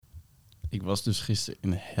Ik was dus gisteren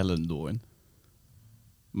in Hellendoorn.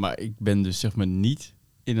 Maar ik ben dus zeg maar niet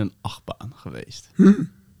in een achtbaan geweest.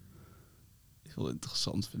 Heel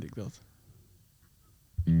interessant vind ik dat.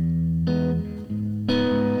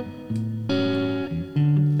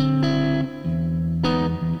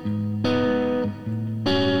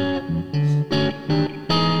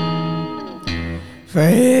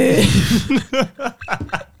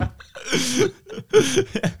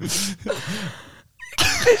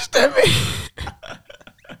 Geen stemming.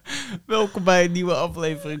 Welkom bij een nieuwe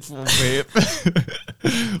aflevering van Verhip.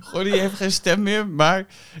 Gewoon, die heeft geen stem meer, maar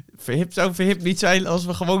Verhip zou Verhip niet zijn als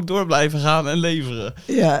we gewoon door blijven gaan en leveren.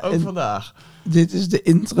 Ja, ook vandaag. Dit is de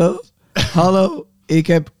intro. Hallo, ik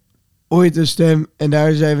heb ooit een stem en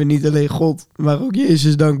daar zijn we niet alleen God, maar ook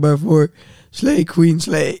Jezus dankbaar voor. Slay Queen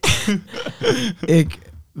Slay. Ik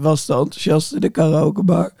was te enthousiast in de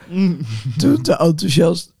karaokebar. Toen te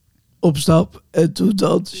enthousiast op stap en toen te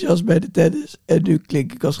enthousiast bij de tennis. En nu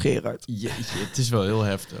klink ik als Gerard. Jeetje, het is wel heel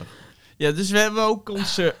heftig. Ja, dus we hebben ook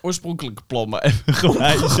onze oorspronkelijke plan maar even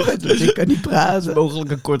gewijzigd. Ik kan niet praten.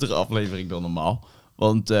 Mogelijk een kortere aflevering dan normaal.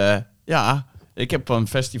 Want ik heb een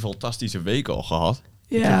festivaltastische week al gehad.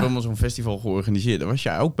 Ja. Ik heb helemaal zo'n festival georganiseerd. Daar was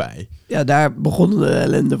jij ook bij. Ja, daar begon de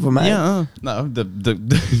ellende voor mij. Ja, nou,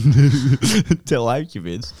 tel uit je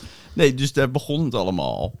winst. Nee, dus daar begon het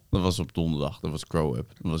allemaal al. Dat was op donderdag. Dat was Grow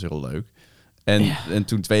Up. Dat was heel leuk. En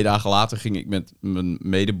toen 2 dagen later ging ik met mijn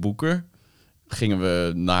medeboeker... gingen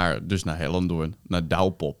we naar Hellendoorn, naar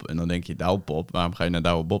Douwpop. En dan denk je, Douwpop, waarom ga je naar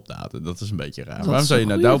Douwpop daten? Dat is een beetje raar. Waarom zou je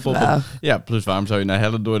naar Douwpop? Ja, plus waarom zou je naar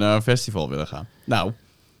Hellendoorn naar een festival willen gaan? Nou,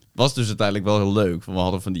 was dus uiteindelijk wel heel leuk. Want we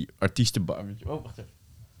hadden van die artiestenbandjes. Oh, wacht even.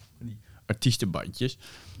 Van die artiestenbandjes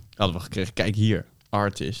hadden we gekregen. Kijk hier,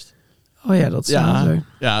 artist. Oh ja, dat is zo.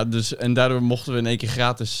 Ja, dus en daardoor mochten we in één keer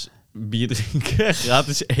gratis bier drinken,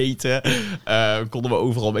 gratis eten. Konden we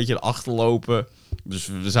overal een beetje achterlopen. Dus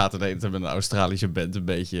we zaten de hele tijd met een Australische band een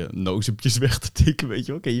beetje nozempjes weg te tikken, weet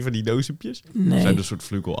je wel? Ken je van die nozempjes? Nee. Dat zijn een soort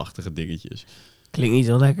vlugelachtige dingetjes. Klinkt niet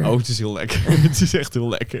heel lekker. Oh, het is heel lekker. Het is echt heel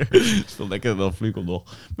lekker. Het is veel lekkerder dan vlugel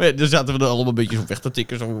nog. Maar ja, dan zaten we er allemaal een beetje zo weg te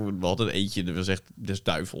tikken. Zo. We hadden een eentje, dat was echt des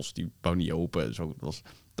duivels. Die wou niet open en zo.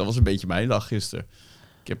 Dat was een beetje mijn dag gisteren.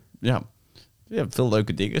 Ik heb, veel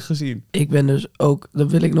leuke dingen gezien. Ik ben dus ook,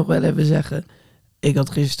 dat wil ik nog wel even zeggen. Ik had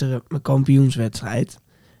gisteren mijn kampioenswedstrijd.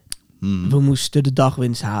 We moesten de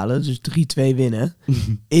dagwinst halen, dus 3-2 winnen.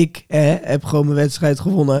 Ik heb gewoon mijn wedstrijd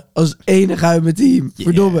gewonnen als enige uit mijn team. Yeah.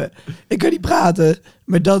 Verdomme, ik kan niet praten,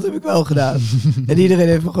 maar dat heb ik wel gedaan. En iedereen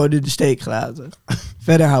heeft me gewoon in de steek gelaten.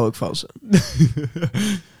 Verder hou ik van ze.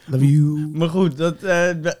 Love you. Maar goed,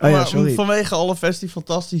 vanwege alle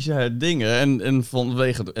festivaltastische dingen en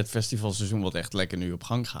vanwege het festivalseizoen wat echt lekker nu op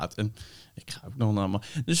gang gaat. En ik ga ook nog allemaal.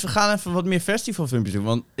 Dus we gaan even wat meer festivalfilmpjes doen.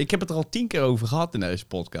 Want ik heb het er al 10 keer over gehad in deze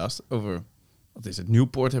podcast. Over, wat is het,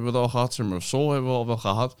 Newport hebben we het al gehad. Summer of Soul hebben we al wel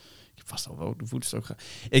gehad. Ik heb vast al wel de voetstok gehad.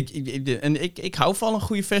 Ik hou van een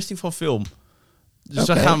goede festivalfilm. Dus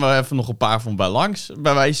daar gaan we even nog een paar van bij langs.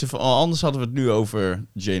 Bij wijze van, anders hadden we het nu over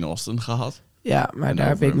Jane Austen gehad. Ja, maar daar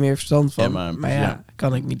heb ik meer verstand van. Ja, maar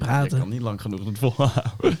kan ik niet praten. Ik kan niet lang genoeg het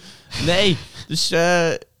volhouden. Nee,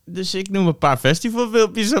 dus ik noem een paar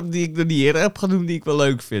festivalfilmpjes op die ik nog niet eerder heb genoemd, die ik wel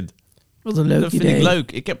leuk vind. Wat een leuk idee. Dat vind ik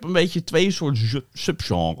leuk. Ik heb een beetje 2 soorten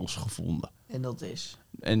subgenres gevonden. En dat is?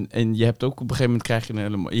 En je hebt ook op een gegeven moment krijg je een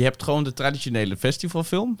hele... Je hebt gewoon de traditionele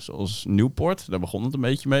festivalfilm, zoals Newport. Daar begon het een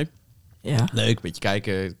beetje mee. Ja. Leuk, een beetje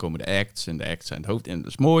kijken. Er komen de acts en de acts zijn het hoofd. En dat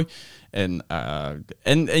is mooi. En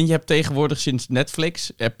je hebt tegenwoordig sinds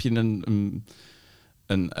Netflix heb je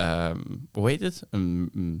hoe heet het?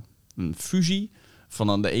 Een fusie van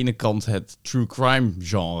aan de ene kant het true crime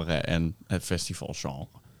genre en het festival genre.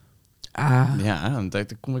 Ja, daar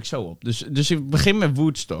kom ik zo op. Dus ik begin met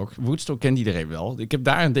Woodstock. Woodstock kent iedereen wel. Ik heb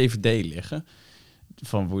daar een DVD liggen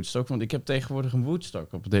van Woodstock, want ik heb tegenwoordig een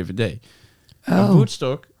Woodstock op DVD.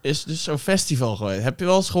 Woodstock is dus zo'n festival geweest. Heb je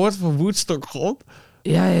wel eens gehoord van Woodstock, God?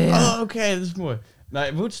 Ja. Oh, oké, dat is mooi.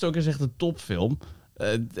 Nou, Woodstock is echt een topfilm.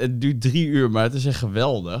 Het duurt 3 uur, maar het is echt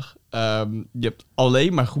geweldig. Je hebt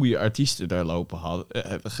alleen maar goede artiesten daar lopen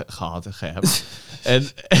gehad en gehebt.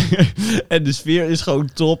 En de sfeer is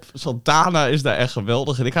gewoon top. Santana is daar echt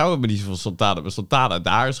geweldig. En ik hou me niet van Santana, maar Santana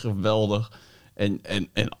daar is geweldig. En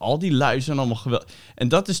al die lui zijn allemaal geweldig. En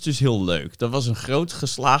dat is dus heel leuk. Dat was een groot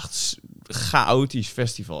geslaagd, chaotisch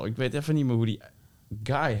festival. Ik weet even niet meer hoe die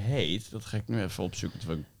guy heet. Dat ga ik nu even opzoeken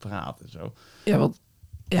terwijl ik praat en zo. Ja, want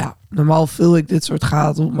normaal vul ik dit soort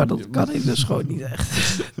gaten op, maar dat kan ik dus gewoon niet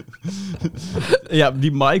echt. Ja,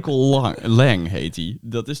 die Michael Lang heet hij.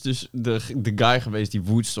 Dat is dus de guy geweest die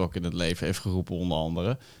Woodstock in het leven heeft geroepen, onder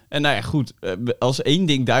andere. En nou ja, goed. Als één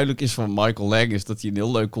ding duidelijk is van Michael Lang, is dat hij een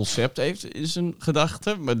heel leuk concept heeft in zijn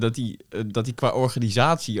gedachten. Maar dat hij qua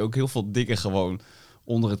organisatie ook heel veel dingen gewoon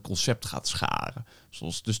onder het concept gaat scharen.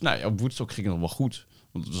 Dus nou ja, op Woodstock ging het nog wel goed.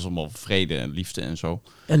 Want het was allemaal vrede en liefde en zo.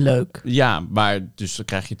 En leuk. Ja, maar dus dan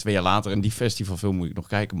krijg je 2 jaar later... En die festivalfilm moet ik nog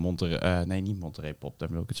kijken. Niet Monterey Pop, daar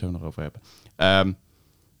wil ik het zo nog over hebben.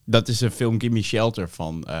 Dat is een film Gimme Shelter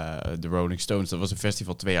van de Rolling Stones. Dat was een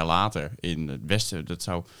festival 2 jaar later in het westen. Dat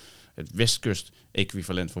zou het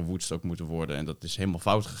westkust-equivalent van Woodstock moeten worden. En dat is helemaal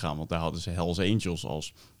fout gegaan. Want daar hadden ze Hells Angels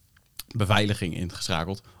als beveiliging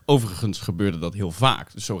ingeschakeld. Overigens gebeurde dat heel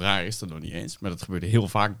vaak. Dus zo raar is dat nog niet eens. Maar dat gebeurde heel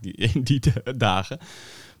vaak in die dagen.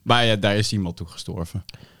 Maar ja, daar is iemand toe gestorven.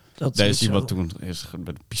 Daar is iemand toen met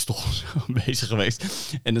een pistool bezig geweest.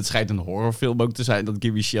 En het schijnt een horrorfilm ook te zijn, dat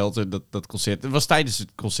Gimme Shelter, dat concert. Het was tijdens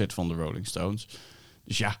het concert van de Rolling Stones.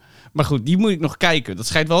 Dus ja, maar goed, die moet ik nog kijken. Dat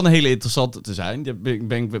schijnt wel een hele interessante te zijn.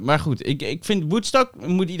 Maar goed, ik vind Woodstock,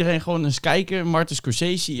 moet iedereen gewoon eens kijken. Martin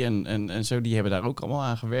Scorsese en zo, die hebben daar ook allemaal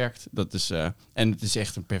aan gewerkt. Dat is, en het is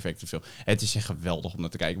echt een perfecte film. Het is echt geweldig om naar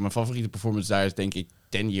te kijken. Mijn favoriete performance daar is denk ik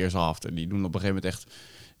 10 Years After. Die doen op een gegeven moment echt...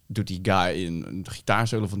 Doet die guy in een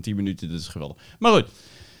gitaarsolo van 10 minuten. Dat is geweldig. Maar goed.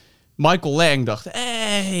 Michael Lang dacht...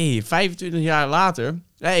 25 jaar later...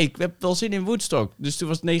 ik heb wel zin in Woodstock. Dus toen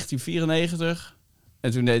was het 1994.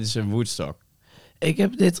 En toen deden ze Woodstock. Ik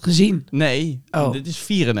heb dit gezien. Nee, dit is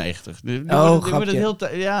 94.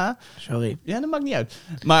 Ja. Sorry. Ja, dat maakt niet uit.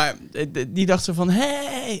 Maar die dacht zo van...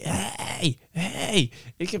 Hey.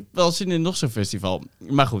 Ik heb wel zin in nog zo'n festival.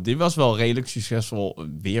 Maar goed, dit was wel redelijk succesvol.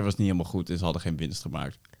 Weer was niet helemaal goed en ze hadden geen winst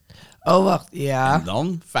gemaakt. Oh, wacht. Ja. En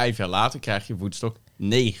dan, 5 jaar later, krijg je Woodstock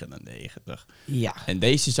 99. Ja. En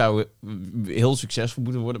deze zou heel succesvol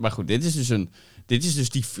moeten worden. Maar goed, dit is dus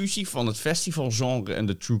die fusie van het festivalgenre en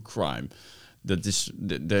de true crime.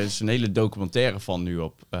 Er is een hele documentaire van nu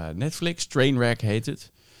op Netflix. Trainwreck heet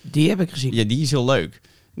het. Die heb ik gezien. Ja, die is heel leuk.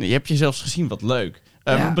 Je hebt je zelfs gezien, wat leuk.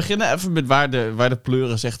 Ja. We beginnen even met waar de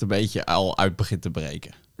pleuris echt een beetje al uit begint te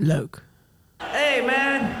breken. Leuk. Hey,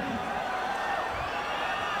 man.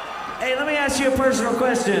 Hey, let me ask you a personal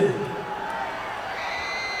question.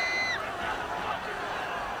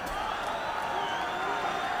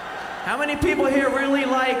 How many people here really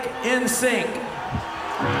like NSYNC?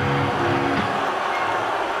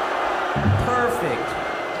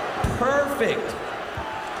 Perfect.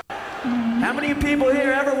 How many people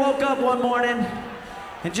here ever woke up one morning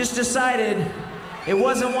and just decided it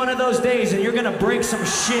wasn't one of those days and you're gonna break some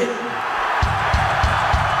shit?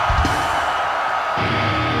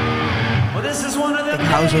 Well, this is one of them Ik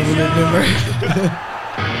hou zo van dit nummer.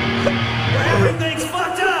 where everything's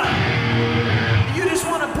fucked up. You just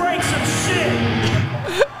want to break some shit.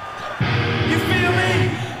 You feel me?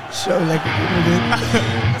 Zo lekker dit.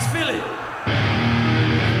 Let's feel it.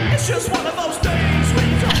 It's just one of those days when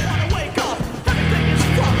you don't want to wake up. Everything is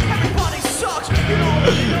fucked. Everybody sucks. You don't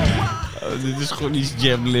really know why. Dit is gewoon iets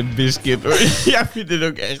Jam Limp Bizkit, hoor. Ja, ik vind dit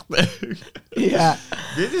ook echt leuk. Ja.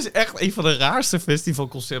 Dit is echt een van de raarste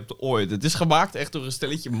festivalconcepten ooit. Het is gemaakt echt door een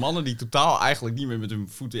stelletje mannen die totaal eigenlijk niet meer met hun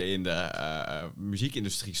voeten in de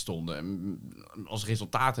muziekindustrie stonden. En als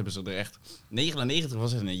resultaat hebben ze er echt... 99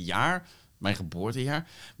 was het een jaar, mijn geboortejaar.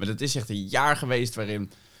 Maar dat is echt een jaar geweest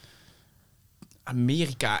waarin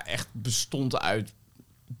Amerika echt bestond uit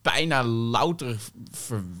bijna louter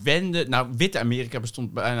verwende... Nou, witte Amerika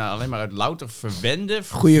bestond bijna alleen maar uit louter verwende,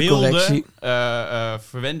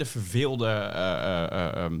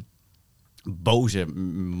 verveelde, boze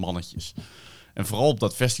mannetjes. En vooral op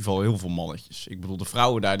dat festival heel veel mannetjes. Ik bedoel, de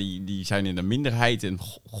vrouwen daar die zijn in de minderheid. En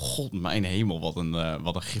god, mijn hemel,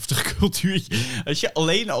 wat een giftig cultuurtje. Als je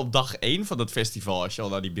alleen op dag 1 van dat festival, als je al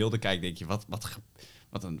naar die beelden kijkt, denk je,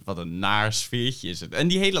 wat een naar sfeertje is het. En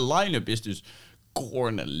die hele line-up is dus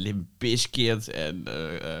Korn en Limp Bizkit en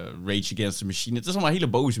Rage Against the Machine. Het is allemaal hele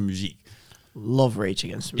boze muziek. Love Rage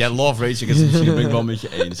Against the Machine. Ja, Love Rage Against the Machine, ben ik wel met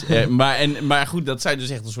je eens. Maar goed, dat zijn dus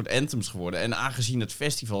echt een soort anthems geworden. En aangezien het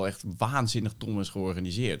festival echt waanzinnig dom is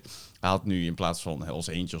georganiseerd. Hij had nu in plaats van Hells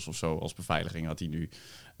Angels of zo als beveiliging, had hij nu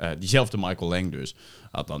diezelfde Michael Lang dus.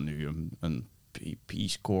 Had dan nu een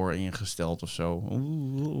Peace Corps ingesteld of zo.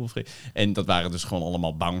 En dat waren dus gewoon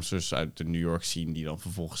allemaal bouncers uit de New York scene die dan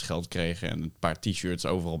vervolgens geld kregen en een paar t-shirts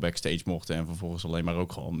overal backstage mochten en vervolgens alleen maar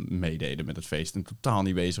ook gewoon meededen met het feest en totaal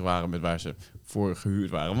niet bezig waren met waar ze voor gehuurd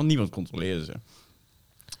waren, want niemand controleerde ze.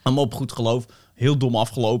 Allemaal op goed geloof. Heel dom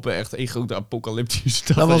afgelopen. Echt een grote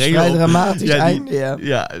apocalyptische Dat was tafereel. vrij dramatisch einde, ja.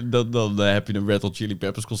 Ja, dan heb je een Red Hot Chili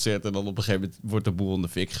Peppers concert en dan op een gegeven moment wordt de boel in de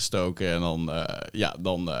fik gestoken. En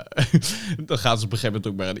dan gaan ze op een gegeven moment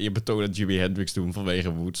ook maar een eerbetoon aan Jimi Hendrix doen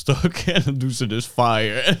vanwege Woodstock. En dan doen ze dus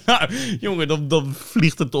Fire. En jongen, dan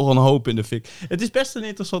vliegt er toch een hoop in de fik. Het is best een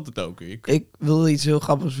interessante token. Ik wil iets heel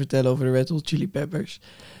grappigs vertellen over de Red Hot Chili Peppers.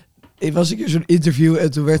 Ik was een keer zo'n interview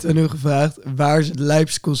en toen werd aan hun gevraagd... waar is het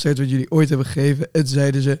lijpste concert wat jullie ooit hebben gegeven? En toen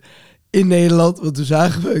zeiden ze, in Nederland. Want toen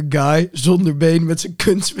zagen we een guy zonder been met zijn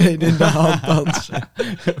kunstbeen in de hand dansen.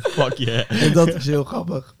 Fuck yeah. En dat is heel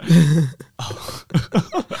grappig.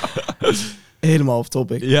 Helemaal off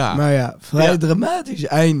topic. Ja. Maar ja, vrij dramatisch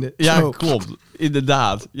einde. Ja, Zo. klopt.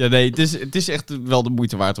 Inderdaad. Ja, nee, het is echt wel de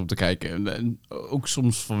moeite waard om te kijken. En ook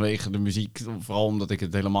soms vanwege de muziek. Vooral omdat ik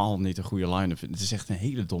het helemaal niet een goede line-up vind. Het is echt een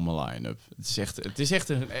hele domme line-up. Het is echt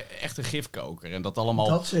een gifkoker. En dat allemaal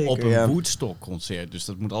Dat zeker, op een ja. Woodstock-concert. Dus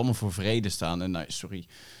dat moet allemaal voor vrede staan. En sorry.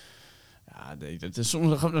 Ja, nee, dat is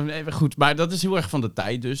soms even goed. Maar dat is heel erg van de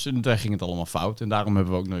tijd dus. En daar ging het allemaal fout. En daarom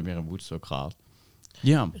hebben we ook nooit meer een Woodstock gehad.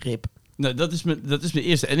 Ja. Rip. Nou, dat is mijn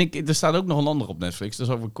eerste. En er staat ook nog een andere op Netflix. Daar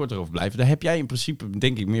zal ik korter over blijven. Daar heb jij in principe,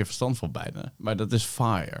 denk ik, meer verstand van bijna. Maar dat is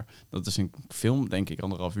Fire. Dat is een film, denk ik,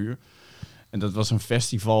 1,5 uur. En dat was een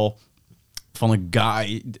festival van een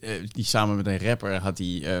guy... die samen met een rapper had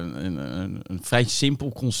hij een vrij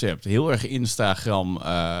simpel concept. Heel erg Instagram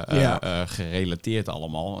gerelateerd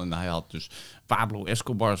allemaal. En hij had dus Pablo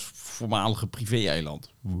Escobar's voormalige privé-eiland.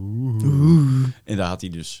 En daar had hij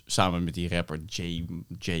dus samen met die rapper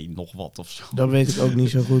Jay nog wat of zo. Dat weet ik ook niet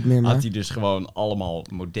zo goed meer. Maar... Had hij dus gewoon allemaal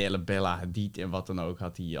modellen, Bella Hadid en wat dan ook.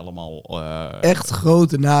 Had hij allemaal... echt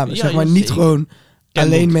grote namen. Ja, zeg maar ja, niet zeker. gewoon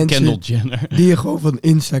alleen mensen Kendall Jenner. die je gewoon van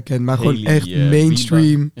Insta kent. Maar gewoon Hailey, echt mainstream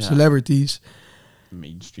Bieber. Ja. celebrities.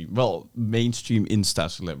 Mainstream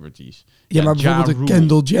Insta-celebrities. Ja, maar bijvoorbeeld Ja een Rule.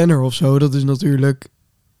 Kendall Jenner of zo. Dat is natuurlijk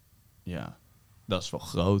Ja, dat is wel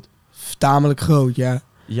groot. tamelijk groot, ja.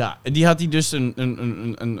 Ja, en die had hij dus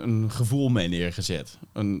een gevoel mee neergezet.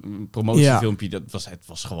 Een promotiefilmpje, het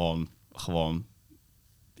was gewoon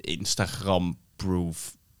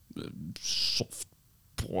Instagram-proof soft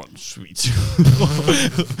porn, zoiets.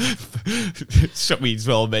 Zoiets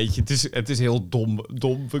wel een beetje. Het is heel dom.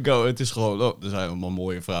 Het is gewoon, er zijn allemaal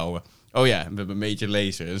mooie vrouwen. Oh ja, we hebben Major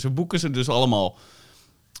Lazer. En zo boeken ze dus allemaal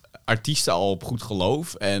artiesten al op goed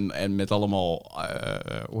geloof. En met allemaal,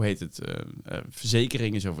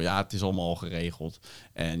 verzekeringen. Zo van, ja, het is allemaal al geregeld.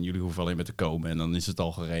 En jullie hoeven alleen maar te komen. En dan is het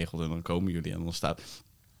al geregeld. En dan komen jullie. En dan staat...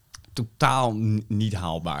 totaal niet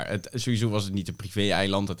haalbaar. Sowieso was het niet een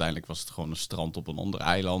privé-eiland. Uiteindelijk was het gewoon een strand op een ander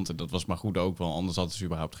eiland. En dat was maar goed ook, want anders hadden ze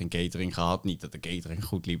überhaupt geen catering gehad. Niet dat de catering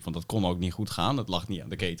goed liep, want dat kon ook niet goed gaan. Het lag niet aan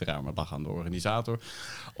de cateraar, maar het lag aan de organisator.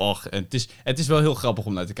 Och, en het is wel heel grappig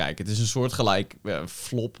om naar te kijken. Het is een soortgelijk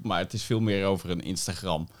flop, maar het is veel meer over een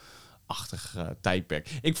Instagram-achtig tijdperk.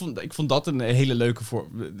 Ik vond dat een hele leuke voor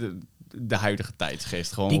de huidige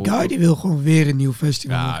tijdsgeest. Gewoon Die guy die wil gewoon weer een nieuw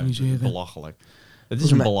festival ja, organiseren. belachelijk. Het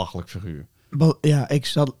is een belachelijk figuur. Ja,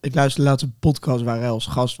 ik luisterde laatst een podcast waar hij als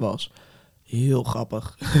gast was. Heel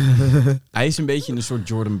grappig. Hij is een beetje een soort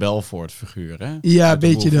Jordan Belfort figuur, hè? Ja, Uit een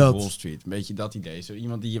de beetje Wolf of dat. Wall Street. Een beetje dat idee. Zo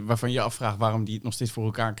iemand waarvan je afvraagt waarom die het nog steeds voor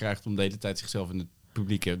elkaar krijgt om de hele tijd zichzelf in het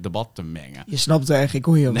publieke debat te mengen. Je snapt er echt, ik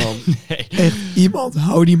hoor je van. Nee. Echt, iemand,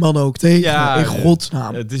 hou die man ook tegen. Ja, in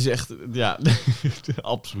godsnaam. Het is echt, ja,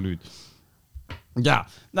 absoluut. Ja,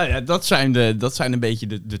 nou ja, dat zijn een beetje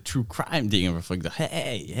de true crime dingen waarvan ik dacht,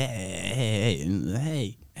 hey.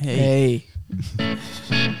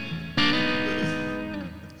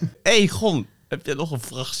 Hey, Gon, heb jij nog een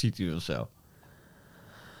vrachtsituatie of zo?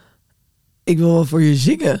 Ik wil wel voor je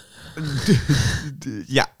zingen.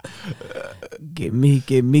 Ja. Give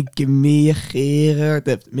me, Gerard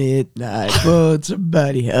at midnight. Would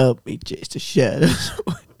somebody help me chase the shadows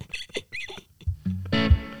away?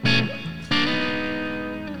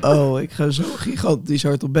 Oh, ik ga zo gigantisch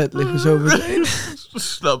hard op bed liggen zo meteen.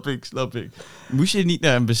 Snap ik. Moest je niet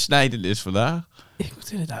naar een besnijdenis vandaag? Ik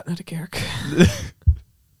moet inderdaad naar de kerk.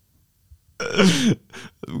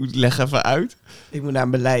 Leg even uit. Ik moet naar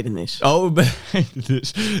een belijdenis. Oh,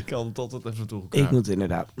 dus ik had het altijd even toegekomen. Ik moet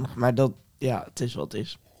inderdaad nog. Maar dat, ja, het is wat het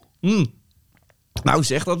is. Nou,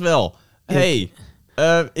 zeg dat wel. Hey,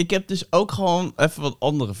 ik heb dus ook gewoon even wat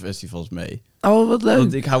andere festivals mee. Oh, wat leuk.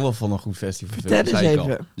 Want ik hou wel van een goed festival. Vertel eens zei ik al.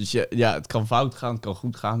 even. Dus ja, het kan fout gaan, het kan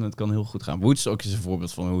goed gaan en het kan heel goed gaan. Woodstock is een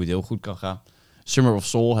voorbeeld van hoe het heel goed kan gaan. Summer of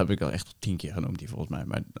Soul heb ik al echt 10 keer genoemd, die volgens mij.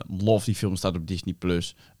 Maar Love, die film staat op Disney+.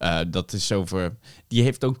 Dat is over... Die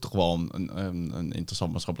heeft ook toch wel een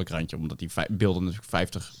interessant maatschappelijk randje. Omdat die beelden natuurlijk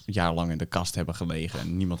 50 jaar lang in de kast hebben gelegen.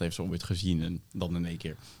 En niemand heeft ze ooit gezien. En dan in één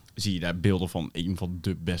keer zie je daar beelden van een van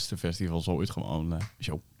de beste festivals ooit gewoon.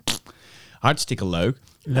 Zo. Hartstikke leuk.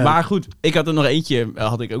 Maar goed, ik had er nog eentje,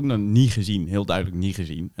 had ik ook nog niet gezien. Heel duidelijk niet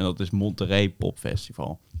gezien. En dat is Monterey Pop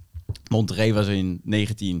Festival. Monterey was in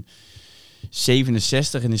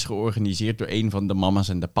 1967 en is georganiseerd door een van de mama's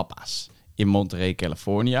en de papa's in Monterey,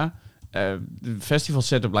 California. De festival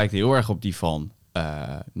setup lijkt heel erg op die van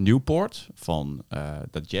Newport, van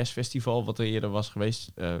dat jazzfestival wat er eerder was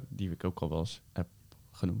geweest, die ik ook al wel eens heb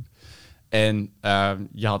genoemd. En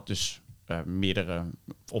je had dus meerdere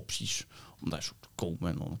opties om daar zo te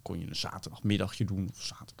komen. En dan kon je een zaterdagmiddagje doen, of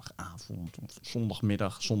zaterdagavond, of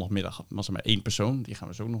zondagmiddag. Zondagmiddag was er maar 1 persoon, die gaan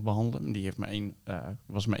we zo nog behandelen. Die heeft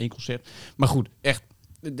was maar 1 concert. Maar goed, echt,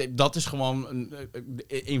 dat is gewoon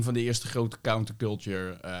een van de eerste grote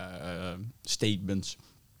counterculture statements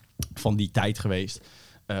van die tijd geweest.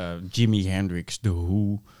 Jimi Hendrix, The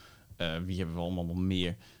Who, wie hebben we allemaal nog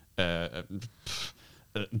meer?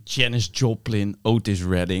 Janis Joplin, Otis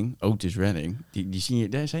Redding, die zie je,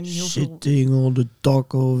 daar zijn niet heel veel. Sitting on the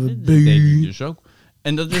dock of a Dat bay. deed hij dus ook.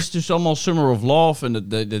 En dat is dus allemaal Summer of Love en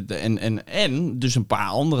dus een paar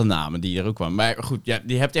andere namen die er ook kwamen. Maar goed, ja,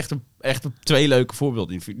 je hebt echt 2 leuke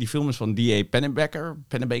voorbeelden. Die film is van D.A. Pennebaker.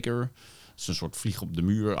 Dat is een soort vlieg op de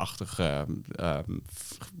muur-achtig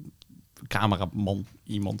cameraman,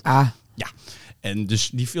 iemand. Ah. Ja, en dus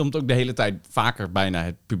die filmt ook de hele tijd vaker bijna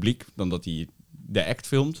het publiek dan dat hij de act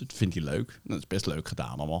filmt. Dat vindt hij leuk. Dat is best leuk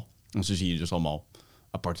gedaan allemaal. En zo zie je dus allemaal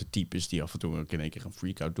aparte types die af en toe ook in één keer een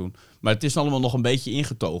freak-out doen. Maar het is allemaal nog een beetje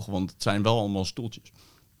ingetogen, want het zijn wel allemaal stoeltjes.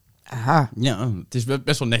 Aha. Ja, het is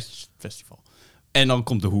best wel netjes, het festival. En dan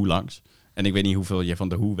komt de Who langs. En ik weet niet hoeveel je van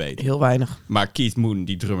de Who weet. Heel weinig. Maar Keith Moon,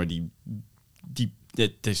 die drummer,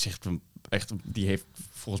 het is echt, die heeft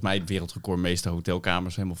volgens mij het wereldrecord meeste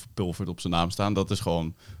hotelkamers helemaal verpulverd op zijn naam staan. Dat is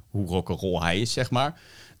gewoon hoe rock'n'roll hij is, zeg maar.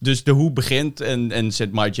 Dus de Who begint en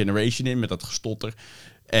zet My Generation in met dat gestotter.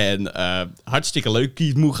 En hartstikke leuk.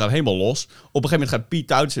 Keith Moon gaat helemaal los. Op een gegeven moment gaat Pete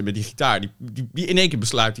Townshend met die gitaar. Die in één keer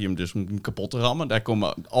besluit hij hem dus om hem kapot te rammen. Daar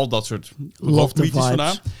komen al dat soort rockmythes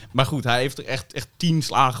vandaan. Maar goed, hij heeft er echt 10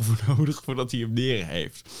 slagen voor nodig voordat hij hem neer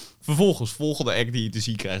heeft. Vervolgens, volgende act die je te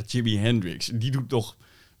zien krijgt, Jimi Hendrix.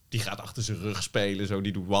 Die gaat achter zijn rug spelen. Zo.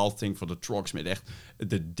 Die doet Wild Thing for the Trucks met echt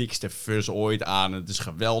de dikste fuzz ooit aan. Het is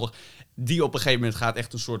geweldig. Die op een gegeven moment gaat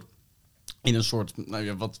echt in een soort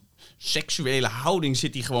wat seksuele houding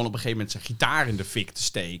zit hij gewoon op een gegeven moment zijn gitaar in de fik te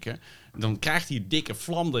steken. Dan krijgt hij een dikke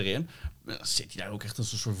vlam erin. Dan zit hij daar ook echt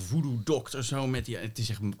als een soort voodoo-dokter zo met die. Het is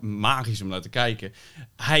echt magisch om naar te kijken.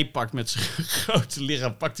 Hij pakt met zijn grote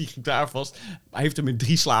lichaam die gitaar vast. Hij heeft hem in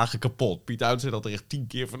 3 slagen kapot. Piet Townshend had er echt 10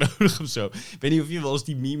 keer voor nodig of zo. Ik weet niet of je wel eens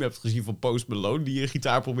die meme hebt gezien van Post Malone die een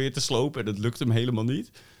gitaar probeert te slopen en dat lukt hem helemaal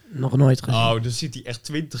niet. Nog nooit gezien. Oh, dan zit hij echt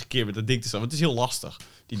 20 keer met dat ding te staan. Want het is heel lastig.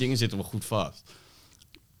 Die dingen zitten wel goed vast.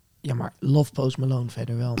 Ja, maar Love Post Malone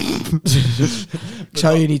verder wel. Ik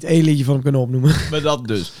zou je niet 1 liedje van hem kunnen opnoemen. Maar dat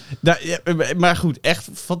dus. Maar goed, echt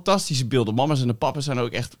fantastische beelden. Mama's en de papa's zijn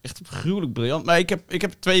ook echt gruwelijk briljant. Maar ik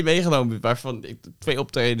heb 2 meegenomen, waarvan 2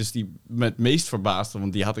 optredens die me het meest verbaasden.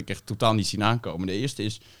 Want die had ik echt totaal niet zien aankomen. De eerste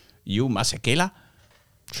is Yu Masekela.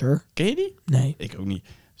 Sure. Ken je die? Nee. Ik ook niet.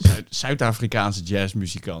 Zuid-Afrikaanse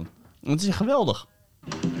jazzmuzikant. Het is echt geweldig.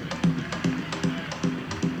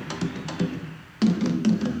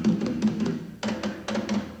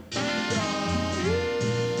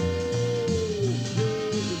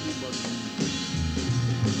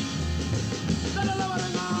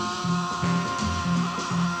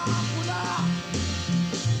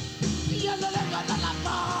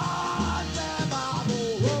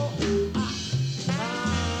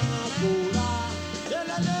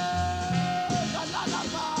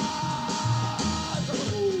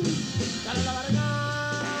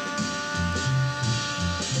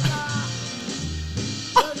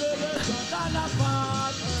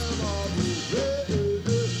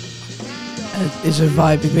 Het is een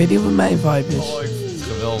vibe. Ik weet niet of het mijn vibe is. Oh, ik vind het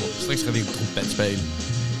geweldig. Straks gaat hij een trompet spelen.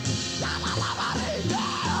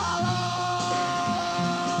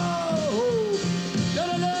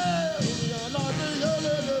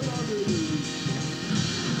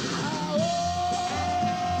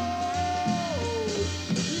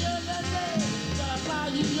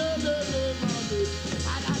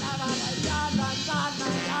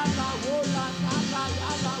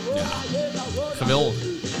 Geweldig.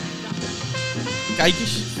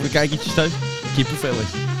 Kijkers, voor de kijkertjes thuis.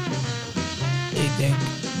 Kippenvelletje. Ik denk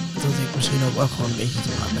dat ik misschien ook wel gewoon een beetje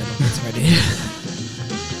te laat ben om dit te waarderen.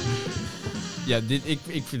 Ja,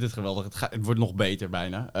 ik vind het geweldig. Het wordt nog beter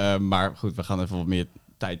bijna. Maar goed, we gaan even wat meer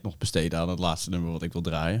tijd nog besteden aan het laatste nummer wat ik wil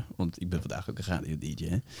draaien. Want ik ben vandaag ook een radio-dj.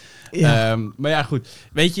 Hè? Ja. Maar ja, goed.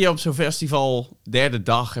 Weet je, op zo'n festival, derde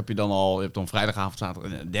dag heb je dan al... Je hebt dan vrijdagavond,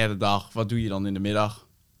 zaterdag, derde dag. Wat doe je dan in de middag?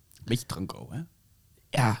 Beetje tranco, hè?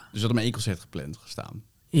 Ja. Dus we hadden maar 1 concert gepland gestaan.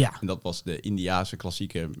 Ja. En dat was de Indiase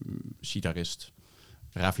klassieke sitarist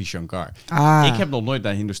Ravi Shankar. Ah. Ik heb nog nooit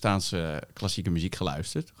naar Hindoestaanse klassieke muziek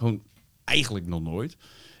geluisterd. Gewoon eigenlijk nog nooit.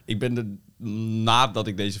 Ik ben nadat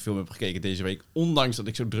ik deze film heb gekeken deze week, ondanks dat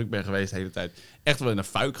ik zo druk ben geweest de hele tijd, echt wel in een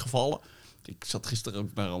fuik gevallen. Ik zat gisteren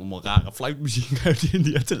ook naar allemaal rare fluitmuziek uit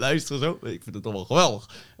India te luisteren. Zo. Ik vind het toch wel geweldig.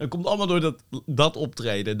 En het komt allemaal door dat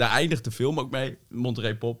optreden. Daar eindigt de film ook mee,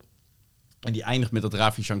 Monterey Pop. En die eindigt met dat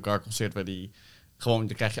Ravi Shankar concert waar die gewoon,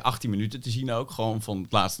 dan krijg je 18 minuten te zien ook. Gewoon van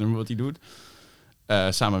het laatste nummer wat hij doet.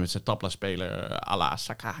 Samen met zijn tabla-speler Ala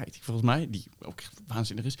Saka heet hij volgens mij. Die ook echt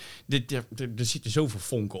waanzinnig is. Er zitten zoveel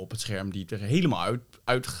vonken op het scherm die er helemaal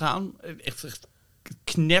uitgaan. Echt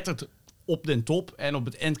knettert op den top. En op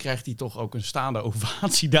het eind krijgt hij toch ook een staande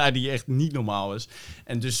ovatie daar die echt niet normaal is.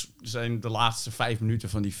 En dus zijn de laatste 5 minuten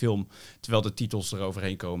van die film, terwijl de titels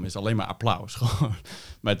eroverheen komen, is alleen maar applaus. Gewoon.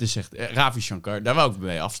 Maar het is echt Ravi Shankar. Daar wou ik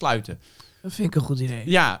mee afsluiten. Dat vind ik een goed idee.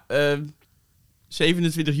 Ja,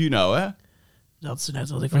 27 juni, hè? Dat is net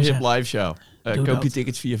wat ik Voor wil Hip zeggen. Live Show. Doe Koop je dat.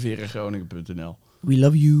 tickets via verengroningen.nl. We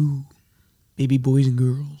love you, baby boys and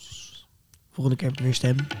girls. Volgende keer heb ik weer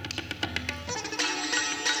stem.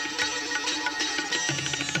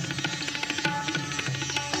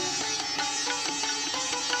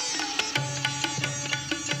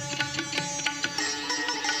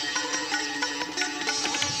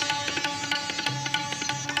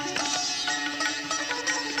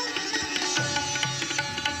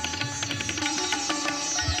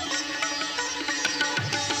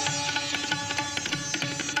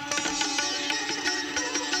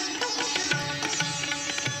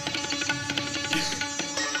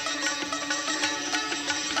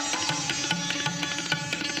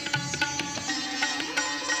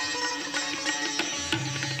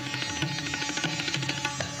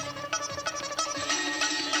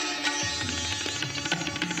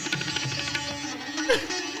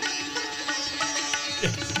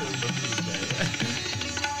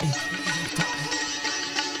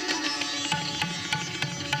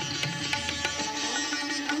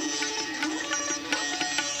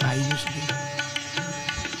 Ja, hier is het.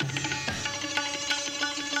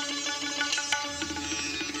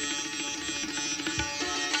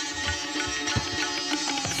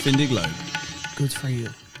 Vind ik leuk. Good for you.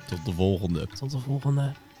 Tot de volgende. Tot de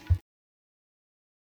volgende.